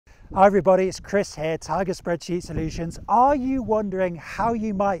Hi everybody, it's Chris here, Tiger Spreadsheet Solutions. Are you wondering how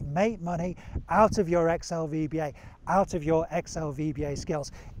you might make money out of your Excel VBA, out of your Excel VBA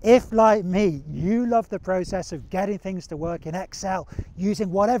skills? If, like me, you love the process of getting things to work in Excel,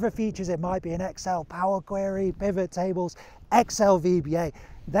 using whatever features it might be in Excel, Power Query, pivot tables, Excel VBA,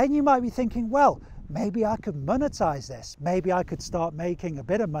 then you might be thinking, well, maybe I could monetize this. Maybe I could start making a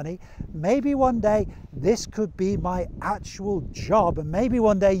bit of money. Maybe one day this could be my actual job. And maybe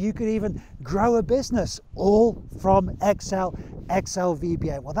one day you could even grow a business all from Excel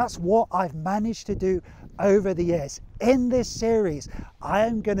VBA. Well, that's what I've managed to do over the years. In this series, I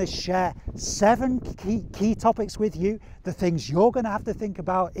am going to share 7 key topics with you, the things you're going to have to think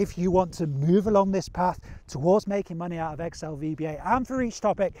about if you want to move along this path towards making money out of Excel VBA. And for each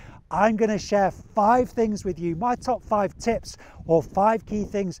topic, I'm going to share 5 things with you, my top 5 tips or 5 key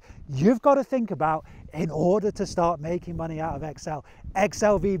things you've got to think about in order to start making money out of Excel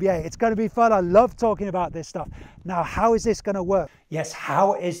VBA. It's going to be fun. I love talking about this stuff. Now, how is this going to work? Yes,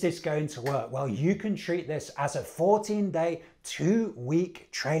 how is this going to work? Well, you can treat this as a 14-day, 2-week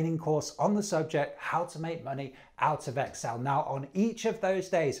training course on the subject, how to make money out of Excel. Now, on each of those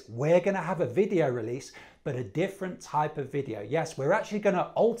days, we're going to have a video release, but a different type of video. Yes, we're actually going to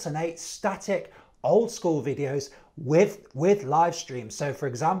alternate static old school videos with live streams. So for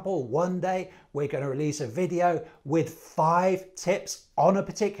example, one day we're going to release a video with 5 tips on a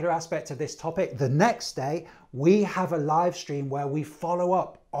particular aspect of this topic. The next day we have a live stream where we follow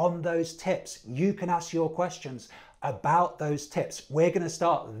up on those tips. You can ask your questions about those tips. We're going to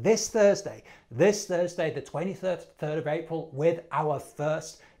start this Thursday, the 23rd of April, with our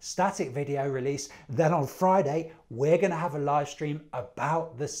first static video release. Then on Friday, we're going to have a live stream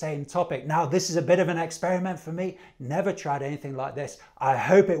about the same topic. Now, this is a bit of an experiment for me. Never tried anything like this. I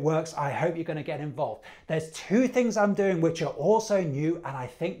hope it works. I hope you're going to get involved. There's 2 things I'm doing which are also new and I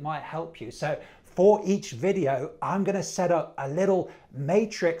think might help you. So for each video, I'm going to set up a little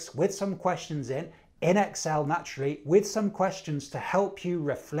matrix with some questions in Excel, naturally, with some questions to help you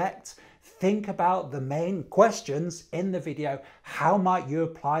reflect, think about the main questions in the video. How might you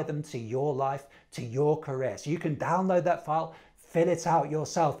apply them to your life, to your career? So you can download that file, fill it out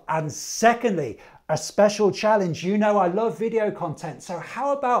yourself. And secondly, a special challenge. You know I love video content. So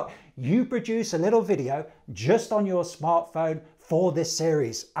how about you produce a little video just on your smartphone for this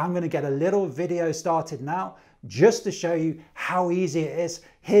series? I'm going to get a little video started now, just to show you how easy it is.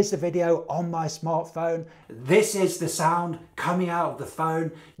 Here's the video on my smartphone. This is the sound coming out of the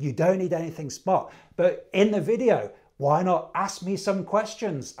phone. You don't need anything smart. But in the video, why not ask me some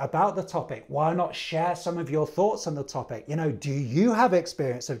questions about the topic? Why not share some of your thoughts on the topic? You know, do you have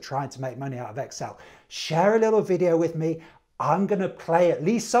experience of trying to make money out of Excel? Share a little video with me. I'm going to play at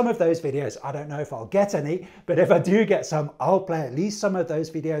least some of those videos. I don't know if I'll get any, but if I do get some, I'll play at least some of those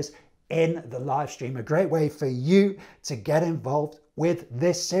videos in the live stream. A great way for you to get involved with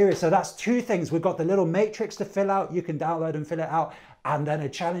this series. So that's 2 things. We've got the little matrix to fill out. You can download and fill it out. And then a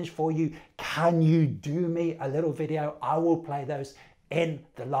challenge for you. Can you do me a little video? I will play those in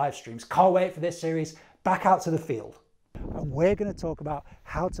the live streams. Can't wait for this series. Back out to the field. And we're going to talk about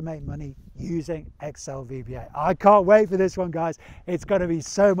how to make money using Excel VBA. I can't wait for this one, guys. It's going to be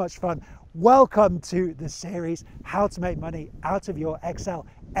so much fun. Welcome to the series, how to make money out of your Excel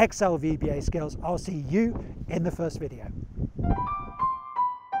VBA skills. I'll see you in the first video.